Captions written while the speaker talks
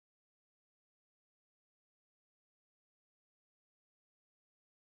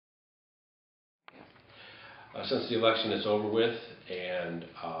since the election is over with, and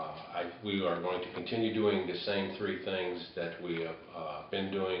we are going to continue doing the same three things that we have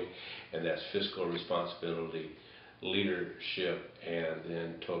been doing, and that's fiscal responsibility, leadership, and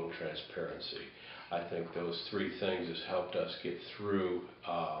then total transparency. I think those three things has helped us get through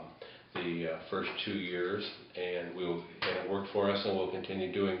the first 2 years, and it worked for us, and we'll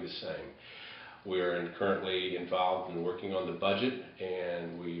continue doing the same. We are currently involved in working on the budget,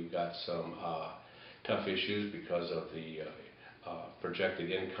 and we've got some tough issues because of the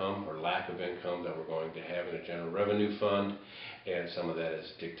projected income or lack of income that we're going to have in a general revenue fund, and some of that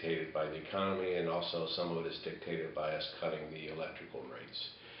is dictated by the economy, and also some of it is dictated by us cutting the electrical rates.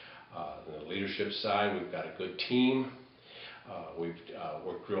 On the leadership side, we've got a good team. We've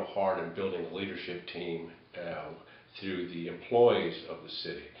worked real hard in building a leadership team through the employees of the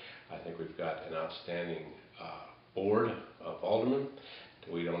city. I think we've got an outstanding board of aldermen.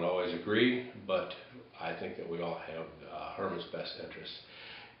 We don't always agree, but I think that we all have Herman's best interests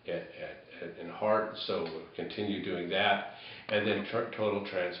in heart, so we'll continue doing that. And then total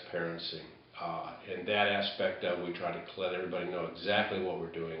transparency. In that aspect, we try to let everybody know exactly what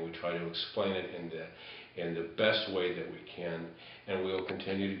we're doing. We try to explain it in the best way that we can, and we will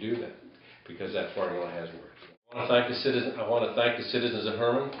continue to do that because that formula has worked. I want to thank the citizens of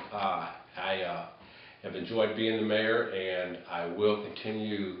Hermann. I have enjoyed being the mayor, and I will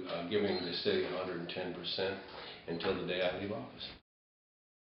continue giving the city 110% until the day I leave office.